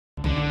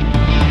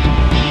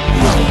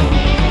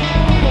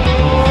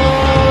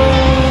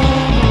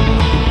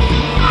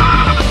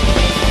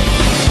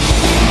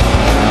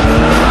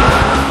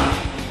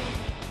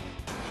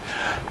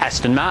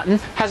Aston Martin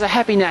has a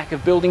happy knack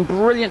of building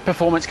brilliant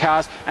performance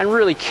cars and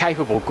really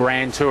capable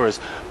grand tourers,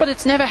 but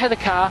it's never had a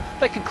car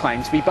that could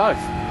claim to be both.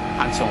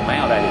 Until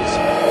now, that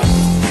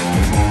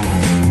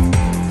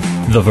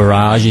is. The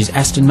Virage is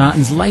Aston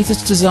Martin's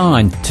latest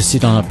design to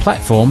sit on a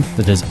platform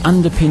that has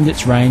underpinned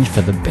its range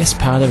for the best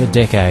part of a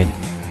decade.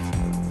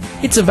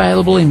 It's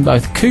available in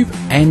both coupe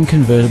and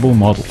convertible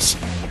models.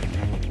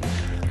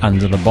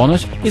 Under the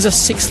bonnet is a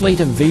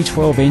 6-litre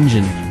V12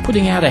 engine,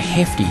 putting out a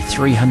hefty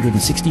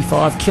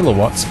 365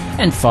 kilowatts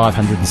and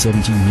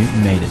 570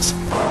 newton metres.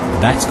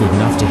 That's good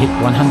enough to hit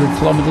 100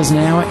 kilometres an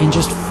hour in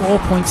just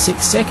 4.6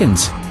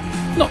 seconds.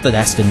 Not that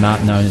Aston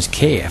Martin owners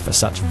care for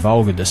such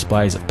vulgar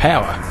displays of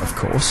power, of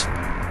course.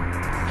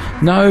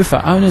 No,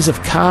 for owners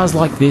of cars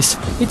like this,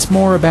 it's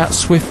more about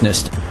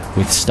swiftness,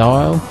 with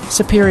style,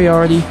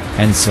 superiority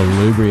and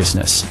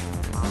salubriousness.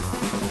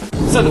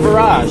 So the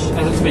Virage,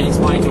 as it's been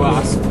explained to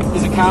us,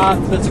 is a car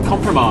that's a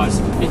compromise.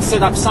 It's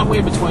set up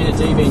somewhere between a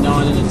DB9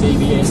 and a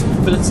DBS,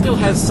 but it still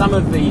has some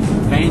of the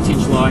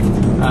Vantage-like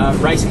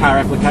race car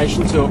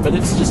application to it, but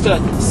it's just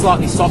a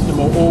slightly softer,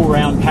 more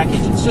all-round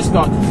package. It's just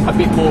got a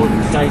bit more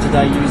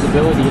day-to-day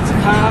usability. It's a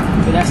car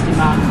that Aston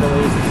Martin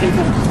believes that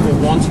people will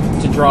want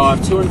to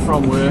drive to and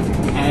from work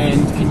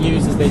and can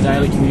use as their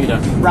daily commuter,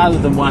 rather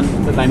than one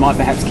that they might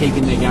perhaps keep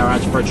in their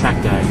garage for a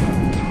track day.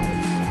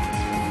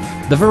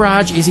 The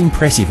Virage is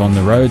impressive on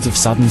the roads of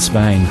southern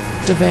Spain,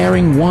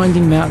 devouring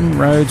winding mountain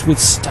roads with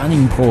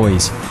stunning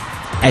poise.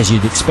 As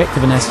you'd expect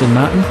of an Aston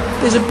Martin,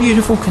 there's a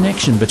beautiful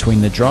connection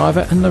between the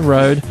driver and the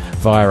road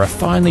via a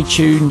finely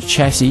tuned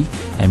chassis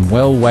and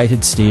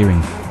well-weighted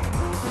steering.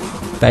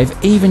 They've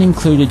even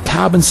included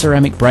carbon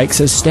ceramic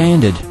brakes as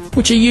standard,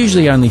 which are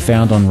usually only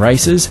found on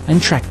racers and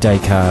track day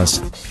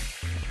cars.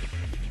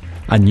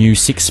 A new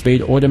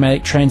 6-speed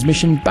automatic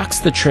transmission bucks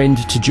the trend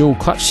to dual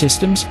clutch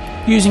systems,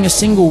 using a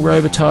single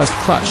robotised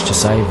clutch to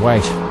save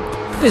weight.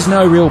 There's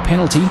no real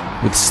penalty,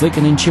 with slick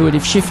and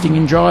intuitive shifting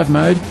in drive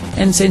mode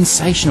and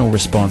sensational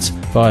response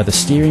via the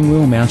steering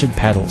wheel mounted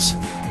paddles.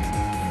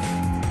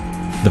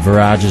 The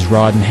Virage's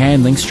ride and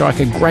handling strike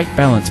a great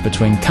balance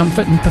between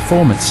comfort and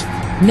performance,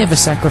 never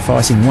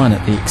sacrificing one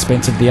at the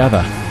expense of the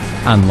other,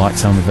 unlike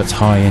some of its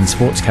high-end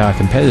sports car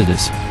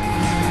competitors.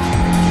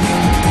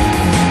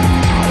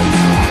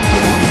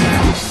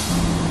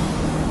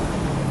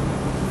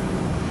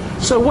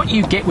 So what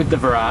you get with the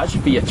Virage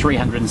for your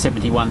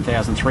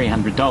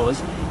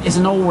 $371,300 is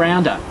an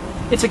all-rounder.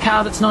 It's a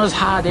car that's not as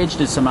hard-edged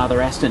as some other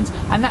Astons,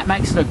 and that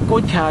makes it a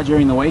good car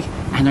during the week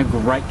and a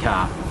great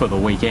car for the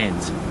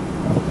weekends.